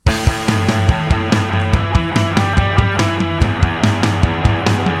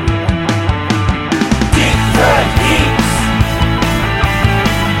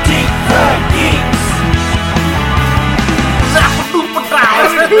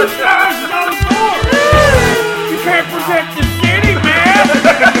The stars is on the board. You can't protect the city, man.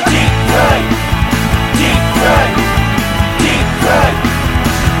 Deep cut. Deep cut. Deep cut.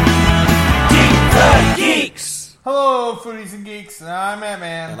 Deep cut geeks. Hello, foodies and geeks. I'm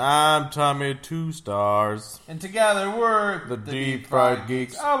Ant-Man. And I'm Tommy 2 Stars. And together we're The Deep Fried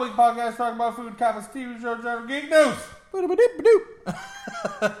Geeks. Our weekly podcast talking about food, comics, TV shows, and geek news.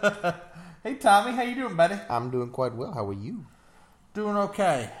 Hey, Tommy, how you doing, buddy? I'm doing quite well. How are you? Doing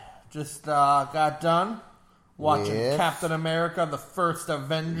okay. Just got done watching With Captain America, the First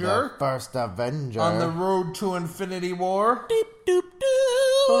Avenger. The first Avenger. On the road to Infinity War. Doop, doop,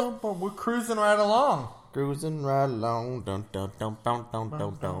 doop. We're cruising right along. Cruising right along. Dun, dun, dun, dun, dun,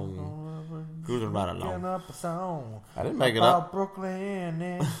 dun, dun. Cruising right Picking along. up a song I didn't make it about up. Brooklyn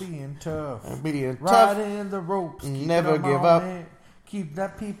and being tough. And being tough. Riding the ropes. keeping Never them give on up. it. Keep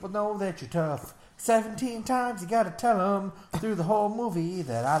that people know that you're tough. 17 times you gotta tell them through the whole movie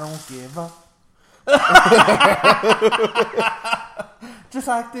that I don't give up. Just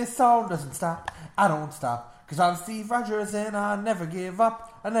like this song doesn't stop. I don't stop. Cause I'm Steve Rogers and I never give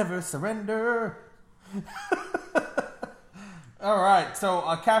up. I never surrender. Alright, so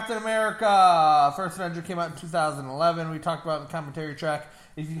Captain America First Avenger came out in 2011. We talked about it in the commentary track.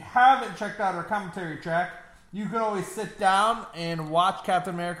 If you haven't checked out our commentary track, you can always sit down and watch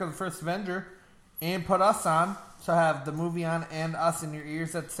Captain America the First Avenger and put us on. So have the movie on and us in your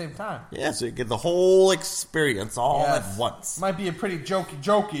ears at the same time. Yeah, so you get the whole experience all Yes. at once. Might be a pretty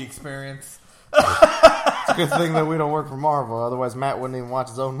jokey experience. It's a good thing that we don't work for Marvel. Otherwise, Matt wouldn't even watch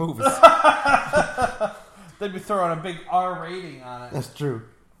his own movies. They'd be throwing a big R rating on it. That's true.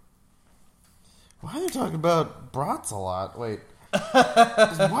 Why are they talking about brats a lot? Wait.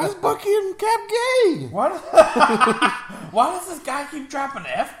 Why is Bucky and Cap gay? What? Why does this guy keep dropping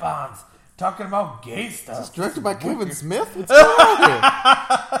F-bombs? Talking about gay stuff. It's directed by Kevin Smith? What's going on here?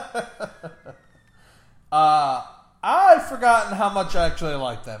 I've forgotten how much I actually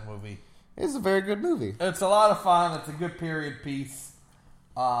like that movie. It's a very good movie. It's a lot of fun. It's a good period piece.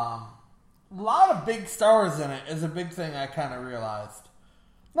 A lot of big stars in it is a big thing I kind of realized.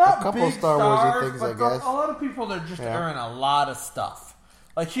 Not A couple big Star Wars-y stars, things, but I guess. A lot of people that just Yeah. are in a lot of stuff.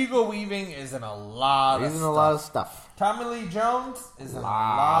 Like Hugo Weaving is in a lot of He's in stuff. a lot of stuff. Tommy Lee Jones is in a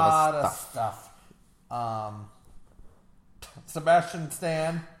Lot lot of of stuff. Sebastian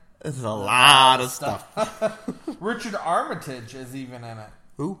Stan, It's a lot of stuff. Richard Armitage is even in it.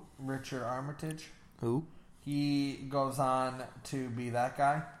 Who? Richard Armitage. Who? He goes on to be that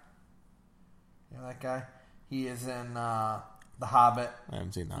guy. You know that guy? He is in The Hobbit I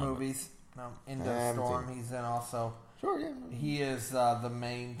haven't seen that. movies. No, I Into haven't Storm seen it. he's in also. Sure, yeah. He is the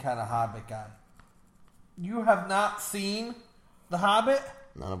main kind of Hobbit guy. You have not seen The Hobbit?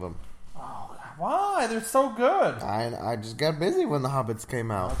 None of them. Oh, why? They're so good. I just got busy when the Hobbits came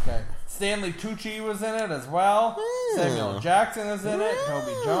out. Okay. Stanley Tucci was in it as well. Yeah. Samuel Jackson is in it.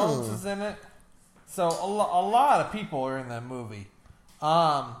 Toby Jones is in it. So a lot of people are in that movie.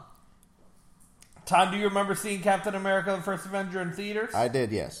 Todd, do you remember seeing Captain America: The First Avenger in theaters? I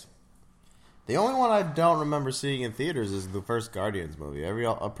did, yes. The only one I don't remember seeing in theaters is the first Guardians movie.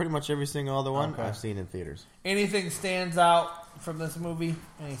 Pretty much every single other one Okay. I've seen in theaters. Anything stands out from this movie?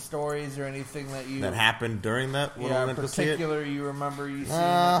 Any stories or anything that you That happened during that when yeah, we in went to see it? particular you remember you seeing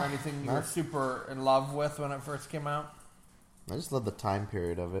Nah, or anything you were not- super in love with when it first came out? I just love the time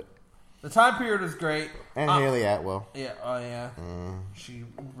period of it. The time period was great. And Haley Atwell. Yeah, oh yeah. She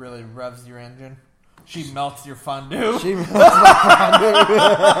really revs your engine. She melts your fondue. She melts my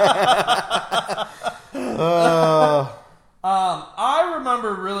I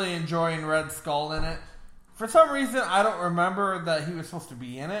remember really enjoying Red Skull in it. For some reason, I don't remember that he was supposed to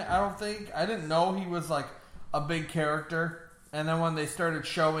be in it. I don't think. I didn't know he was like a big character. And then when they started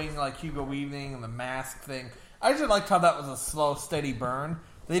showing like Hugo Weaving and the mask thing, I just liked how that was a slow, steady burn.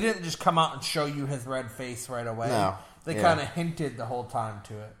 They didn't just come out and show you his red face right away. No. They Yeah. kind of hinted the whole time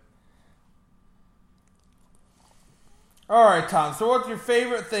to it. All right, Tom. So, what's your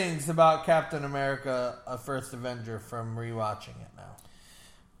favorite things about Captain America: A First Avenger from rewatching it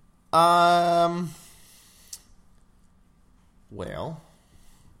now? Well,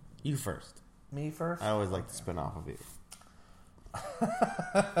 you first. Me first. I always like to spin off of you.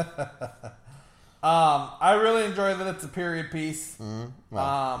 I really enjoy that it's a period piece.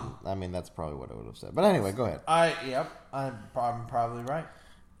 Well, I mean, that's probably what I would have said. But anyway, go ahead. I'm probably right.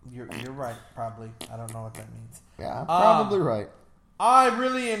 You're right. Probably. I don't know what that means. Yeah, probably right. I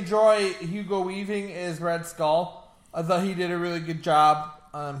really enjoy Hugo Weaving as Red Skull. I thought he did a really good job.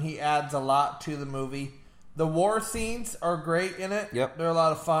 He adds a lot to the movie. The war scenes are great in it. Yep. They're a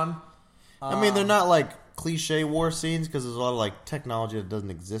lot of fun. I mean, they're not like cliche war scenes because there's a lot of like technology that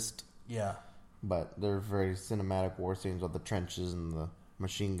doesn't exist. Yeah. But they're very cinematic war scenes with the trenches and the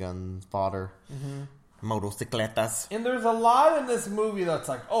machine gun fodder. Motocicletas. And there's a lot in this movie that's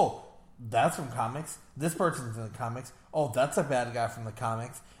like, oh, that's from comics. This person's in the comics. Oh, that's a bad guy from the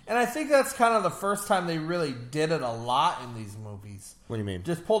comics. And I think that's kind of the first time they really did it a lot in these movies. What do you mean?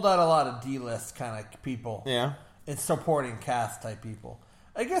 Just pulled out a lot of D-list kind of people. Yeah. And supporting cast type people.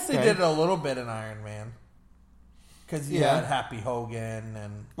 I guess they Okay. did it a little bit in Iron Man. Because you Yeah. had Happy Hogan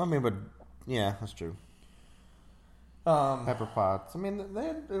and... I mean, but yeah, that's true. Pepper Potts. I mean, they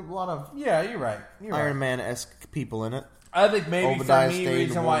had a lot of Yeah, you're right. Iron Man-esque people in it. I think maybe Obadiah for me, the Stane,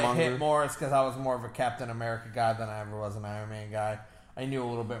 reason why it Warmonger. hit more is because I was more of a Captain America guy than I ever was an Iron Man guy. I knew a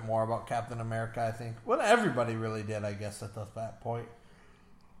little bit more about Captain America, I think. Well, everybody really did, I guess, at that point.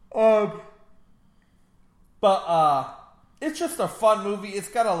 But it's just a fun movie. It's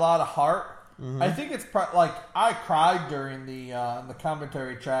got a lot of heart. I think it's like I cried during the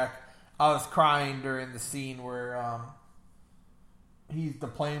commentary track. I was crying during the scene where the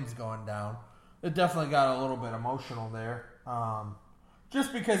plane's going down. It definitely got a little bit emotional there.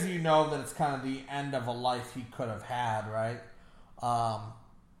 Just because you know that it's kind of the end of a life he could have had, right?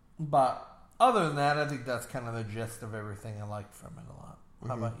 But other than that, I think that's kind of the gist of everything I liked from it a lot.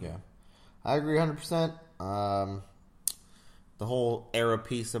 How about you? Yeah. I agree 100%. The whole era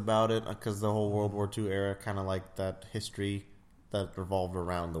piece about it, because the whole World War II era, kind of like that history that revolved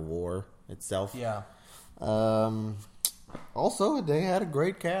around the war itself. Yeah. Also, they had a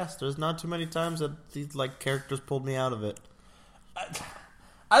great cast. There's not too many times that these like characters pulled me out of it.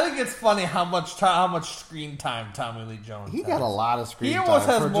 I think it's funny how much screen time Tommy Lee Jones He has. got a lot of screen He time. almost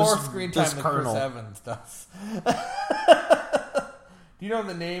has for more just screen time this than Colonel. Chris Evans does. Do you know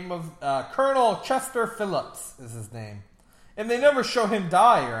the name of Colonel Chester Phillips is his name? And they never show him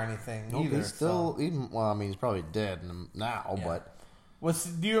die or anything Nope, either. he's still, he's probably dead now, Yeah. but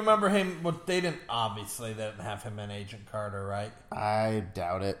do you remember him? Well, they didn't have him in Agent Carter, right? I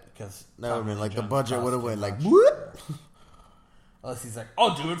doubt it. Because That would have been like the Jones budget would have cost went too like, much. whoop. Unless he's like,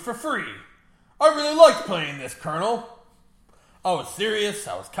 I'll do it for free. I really liked playing this, Colonel. I was serious.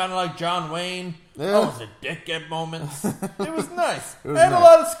 I was kind of like John Wayne. Yeah. I was a dick at moments. It was nice. was I had nice. a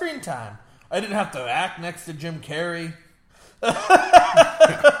lot of screen time. I didn't have to act next to Jim Carrey.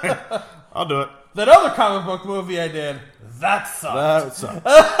 I'll do it. That other comic book movie I did, that sucked. That sucks.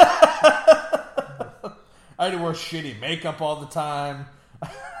 I had to wear shitty makeup all the time.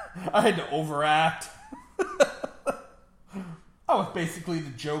 I had to overact. I was basically the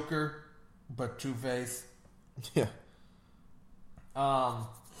Joker, but Two-Face. Yeah. I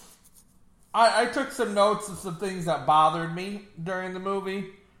took some notes of some things that bothered me during the movie,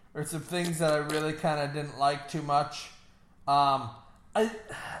 or some things that I really kind of didn't like too much. The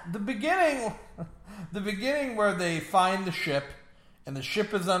beginning where they find the ship, and the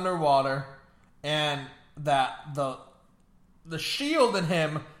ship is underwater, and that the Shield and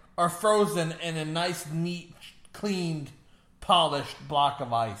him are frozen in a nice, neat, cleaned, polished block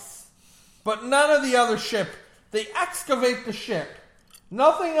of ice. But none of the other ship. They excavate the ship.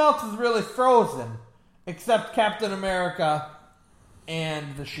 Nothing else is really frozen except Captain America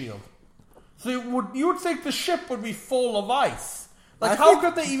and the Shield. So you would think the ship would be full of ice. Like, how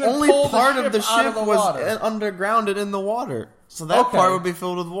could they even only pull part the ship of the out ship of the was water? underground and in the water, so that Okay. part would be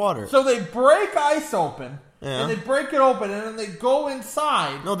filled with water. So they break ice open, Yeah. and they break it open, and then they go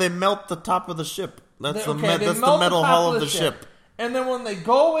inside. No, they melt the top of the ship. That's They the melt metal top hull of the ship. And then when they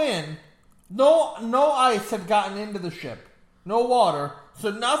go in, no ice had gotten into the ship. No water. So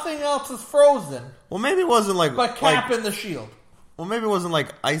nothing else is frozen Well, maybe it wasn't like but Cap and the Shield. well, maybe it wasn't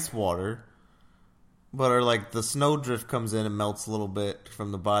like ice water, but or like the snowdrift comes in and melts a little bit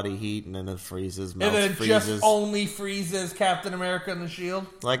from the body heat, and then it freezes, melts, And then it freezes. just only freezes Captain America and the Shield.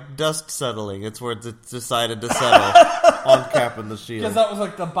 Like dust settling. It's where it's decided to settle on Cap and the Shield. Because that was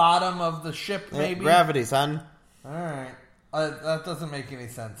like the bottom of the ship, maybe. Gravity, son. Alright. That doesn't make any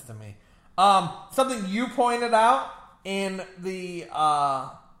sense to me. Something you pointed out in the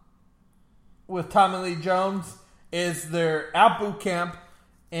with Tommy Lee Jones is they're at boot camp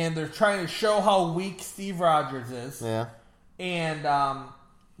and they're trying to show how weak Steve Rogers is. Yeah. And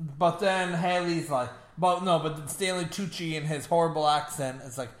but then Haley's like, but then Stanley Tucci in his horrible accent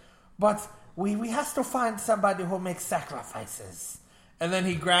is like, but we have to find somebody who'll make sacrifices. And then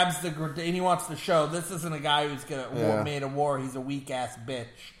he grabs the grenade. He wants to show this isn't a guy who's made a war. He's a weak ass bitch.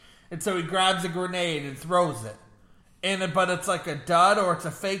 And so he grabs a grenade and throws it. But it's like a dud or it's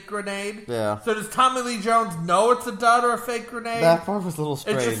a fake grenade. Yeah. So does Tommy Lee Jones know it's a dud or a fake grenade? That part was a little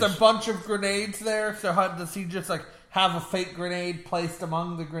strange. It's just a bunch of grenades there. So how does he just like have a fake grenade placed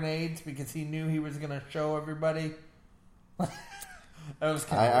among the grenades because he knew he was going to show everybody. That was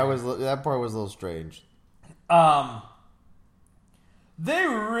that part was a little strange. They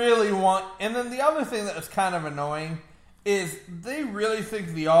really want, and then the other thing that was kind of annoying is they really think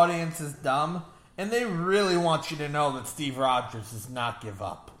the audience is dumb, and they really want you to know that Steve Rogers does not give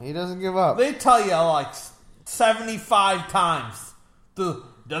up. He doesn't give up. They tell you like 75 times,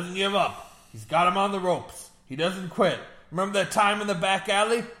 doesn't give up. He's got him on the ropes. He doesn't quit. Remember that time in the back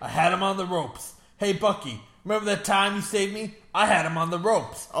alley? I had him on the ropes. Hey, Bucky, remember that time you saved me? I had him on the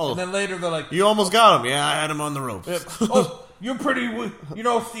ropes. Oh. And then later they're like, You almost got him. Yeah, I had him on the ropes. oh, you're pretty weak. You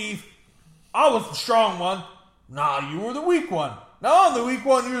know, Steve, I was the strong one. Nah, you were the weak one. No, I'm the weak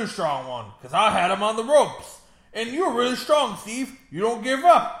one, you're the strong one. Because I had him on the ropes. And you're really strong, Steve. You don't give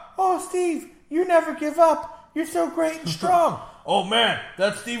up. Oh, Steve, you never give up. You're so great and strong. Oh, man,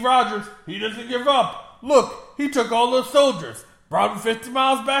 that's Steve Rogers. He doesn't give up. Look, he took all those soldiers, brought them 50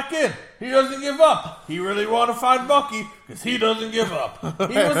 miles back in. He doesn't give up. He really want to find Bucky because he doesn't give up.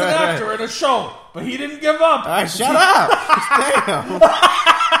 He was an actor in a show, but he didn't give up. All right, shut up. Damn.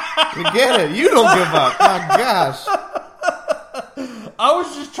 You get it. You don't give up. My gosh. I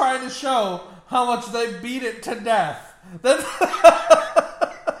was just trying to show how much they beat it to death.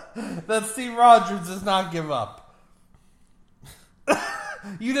 That Steve Rogers does not give up.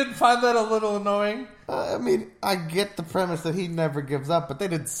 You didn't find that a little annoying? I mean, I get the premise that he never gives up, but they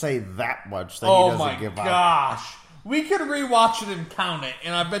didn't say that much that he Oh doesn't my give up. gosh. We could rewatch it and count it,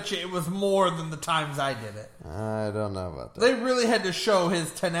 and I bet you it was more than the times I did it. I don't know about that. They really had to show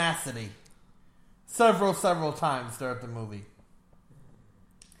his tenacity several times throughout the movie.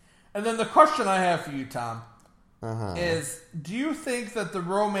 And then the question I have for you, Tom, is do you think that the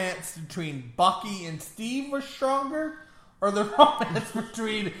romance between Bucky and Steve was stronger? Or the romance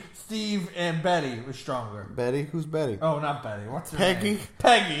between Steve and Betty was stronger? Betty? Who's Betty? Oh, not Betty. What's her Peggy? name?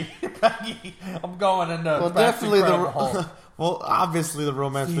 Peggy. I'm going into Well, definitely the. Well, obviously the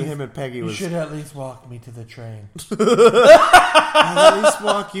romance between him and Peggy was. You should at least walk me to the train. I'll at least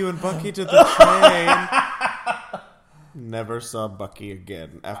walk you and Bucky to the train. Never saw Bucky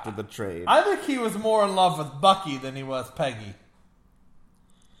again after the train. I think he was more in love with Bucky than he was Peggy.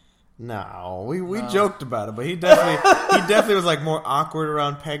 No, we joked about it, but he definitely was like more awkward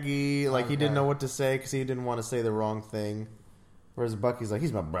around Peggy. Like he didn't know what to say because he didn't want to say the wrong thing. Whereas Bucky's like,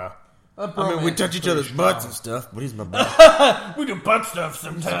 he's my bro. I mean, we touch each other's butts and stuff, but he's my bro. We do butt stuff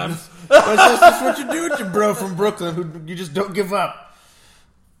sometimes. But that's just what you do with your bro from Brooklyn, who you just don't give up.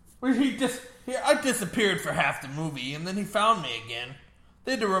 I disappeared for half the movie, and then he found me again.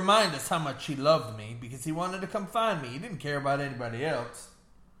 They had to remind us how much he loved me because he wanted to come find me. He didn't care about anybody else.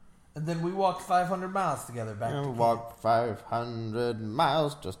 And then we walked 500 miles together back to We walked 500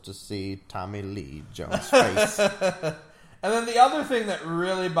 miles just to see Tommy Lee Jones' face. And then the other thing that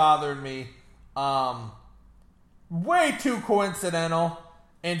really bothered me, way too coincidental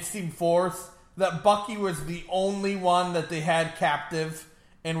and seemed forced, that Bucky was the only one that they had captive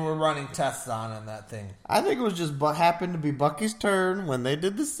and were running tests on in that thing. I think it was just happened to be Bucky's turn when they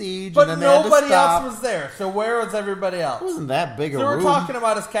did the siege, But and then they had to nobody stop. else was there, so where was everybody else? It wasn't that big a So we're room. talking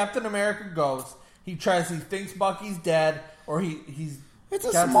about as Captain America goes, he thinks Bucky's dead, or he's It's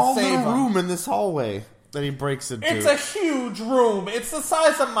a got to small save little him. room in this hallway that he breaks into. It's a huge room. It's the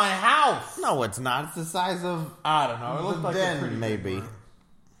size of my house. No, it's not. It's the size of I don't know. It looked like a den, pretty big maybe. room.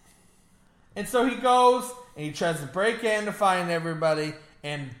 And so he goes, and he tries to break in to find everybody,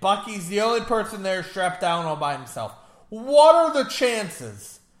 and Bucky's the only person there strapped down all by himself. What are the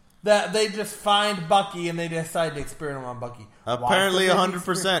chances that they just find Bucky and they decide to experiment on Bucky? Apparently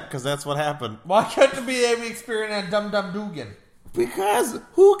 100%, because that's what happened. Why couldn't they be experimenting on Dum Dum Dugan? Because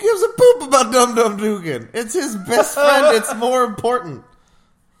who gives a poop about Dum Dum Dugan? It's his best friend. It's more important.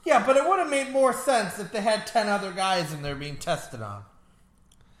 Yeah, but it would have made more sense if they had 10 other guys in there being tested on.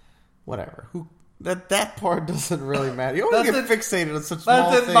 Whatever. That part doesn't really matter. You always get fixated on such small That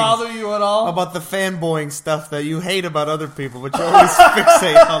things. didn't bother you at all? About the fanboying stuff that you hate about other people, but you always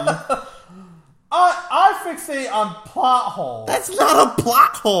fixate on them. I fixate on plot holes. That's not a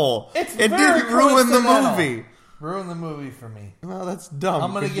plot hole. It's it very didn't ruin the coincidental. movie. Ruin the movie for me. Well, that's dumb.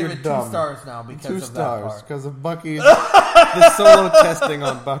 I'm going to 'cause give you're it dumb. 2 stars now because 2 of that stars part. because of Bucky's the solo testing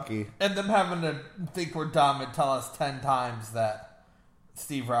on Bucky. And them having to think we're dumb and tell us 10 times that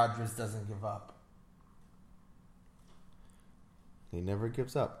Steve Rogers doesn't give up. He never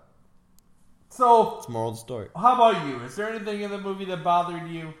gives up. So, It's moral of the story. how about you? Is there anything in the movie that bothered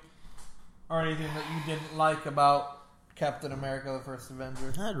you? Or anything that you didn't like about Captain America: The First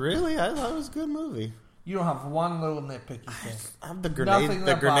Avenger? Not really. I thought it was a good movie. You don't have one little nitpicky thing. The Nothing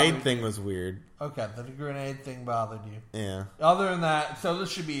that grenade bothered thing you. was weird. Okay, the grenade thing bothered you. Yeah. Other than that, so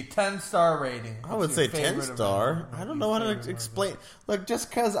this should be a 10-star rating. I would say 10-star. I don't know how to explain. Look, just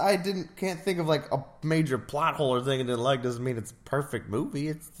because I can't think of like a major plot hole or thing I didn't like doesn't mean it's a perfect movie.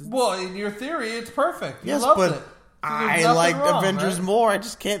 It's well, in your theory, it's perfect. You yes, loved but it. I like Avengers more. I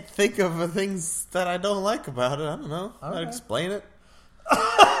just can't think of the things that I don't like about it. I don't know how to explain it.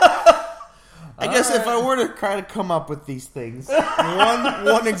 I guess if I were to try to come up with these things,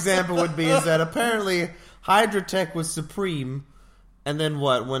 one example would be is that apparently Hydra tech was supreme, and then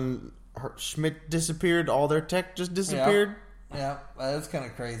what? When Schmidt disappeared, all their tech just disappeared. Yeah, that's kind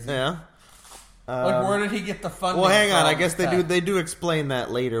of crazy. Yeah. Like, where did he get the funding? Well, hang on. I guess they do explain that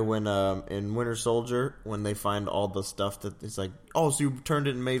later when in Winter Soldier when they find all the stuff that it's like, oh, so you turned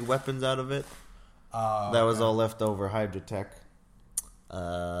it and made weapons out of it. That was all leftover Hydra tech.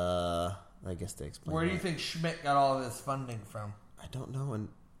 I guess they explain. Where do you think Schmidt got all of his funding from? I don't know, and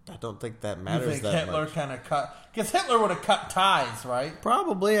I don't think that matters. You think that Hitler much. kind of cut? Because Hitler would have cut ties, right?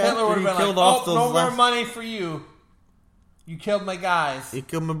 Probably. Hitler would After have he been killed like, off "Oh, those no more money for you. You killed my guys." He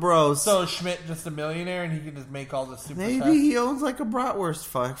killed my bros. So is Schmidt just a millionaire and he can just make all the super Maybe tests? he owns like a bratwurst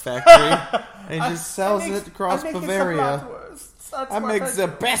factory and just sells it across Bavaria. I make the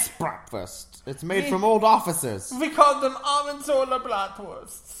best bratwurst. It's made from old officers. We call them Armenzola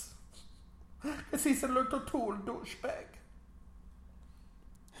Bratwursts. Because he's a little tool douchebag.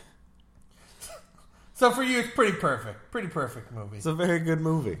 So for you, it's pretty perfect. Pretty perfect movie. It's a very good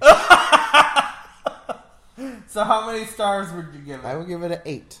movie. So how many stars would you give it? I would give it an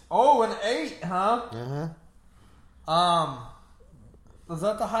 8. Oh, an 8, huh? Uh-huh. Was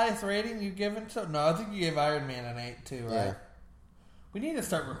that the highest rating you've given to? No, I think you gave Iron Man an 8 too, right? Yeah. We need to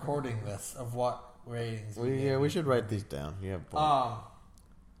start recording this of what ratings we gave. Yeah, we should write these down. You have a point.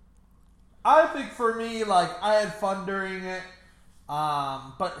 I think for me, like, I had fun during it.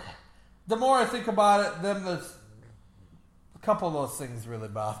 But the more I think about it, then there's a couple of those things really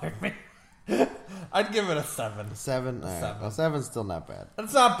bothered me. I'd give it a 7. 7? All right. 7. Well, 7's still not bad.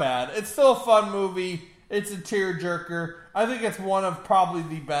 It's not bad. It's still a fun movie. It's a tearjerker. I think it's one of probably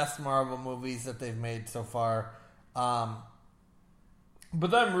the best Marvel movies that they've made so far.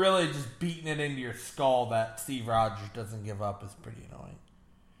 But them really just beating it into your skull that Steve Rogers doesn't give up is pretty annoying.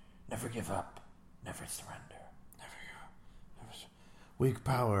 Never give up. Never surrender. Never give up. Weak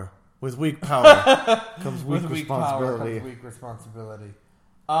power. With weak power comes weak responsibility. Power comes weak responsibility.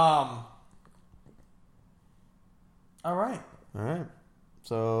 All right.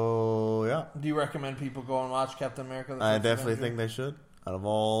 So, yeah. Do you recommend people go and watch Captain America? I definitely think they should. Out of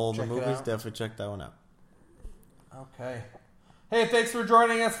all Check the it movies, out. definitely check that one out. Okay. Hey, thanks for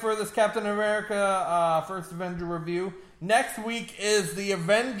joining us for this Captain America First Avenger review. Next week is the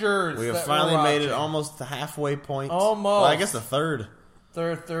Avengers. We have finally made it almost the halfway point. Almost. Well, I guess the third.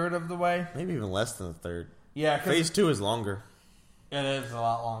 Third of the way. Maybe even less than the third. Yeah, Phase 2 is longer. It is a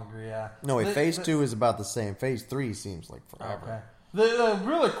lot longer. Yeah. No, wait. Phase 2 is about the same. Phase 3 seems like forever. Okay. The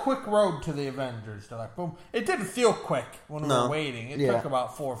really quick road to the Avengers. To like, boom. It didn't feel quick when we were waiting. It took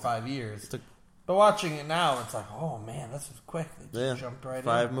about 4 or 5 years. But watching it now, it's like, oh man, this was quick. They just jumped right in.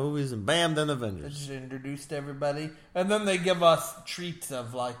 5 movies and bam, then They Avengers. just introduced everybody. And then they give us treats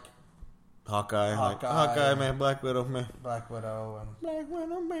of like Hawkeye, man, Black Widow, man. Black Widow and Black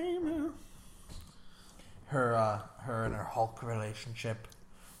Widow, man. her and her Hulk relationship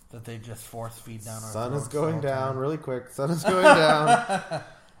that they just force feed down our Sun is throats going all the down time. really quick. Sun is going down.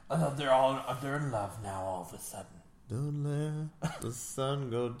 They're in love now all of a sudden. Don't let the sun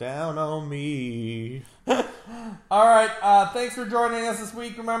go down on me. All right, thanks for joining us this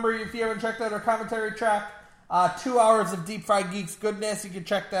week. Remember, if you haven't checked out our commentary track, 2 hours of Deep Fried Geeks goodness, you can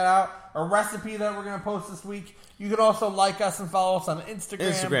check that out. A recipe that we're going to post this week. You can also like us and follow us on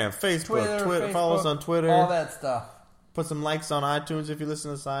Instagram, Facebook, Twitter. Facebook, Follow us on Twitter. all that stuff. Put some likes on iTunes if you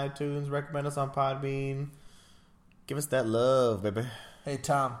listen to us on iTunes. Recommend us on Podbean. Give us that love, baby. Hey,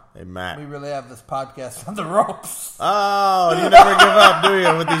 Tom. Hey, Matt. We really have this podcast on the ropes. Oh, you never give up, do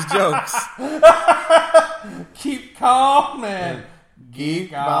you, with these jokes? Keep calm and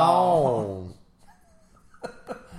Geek on.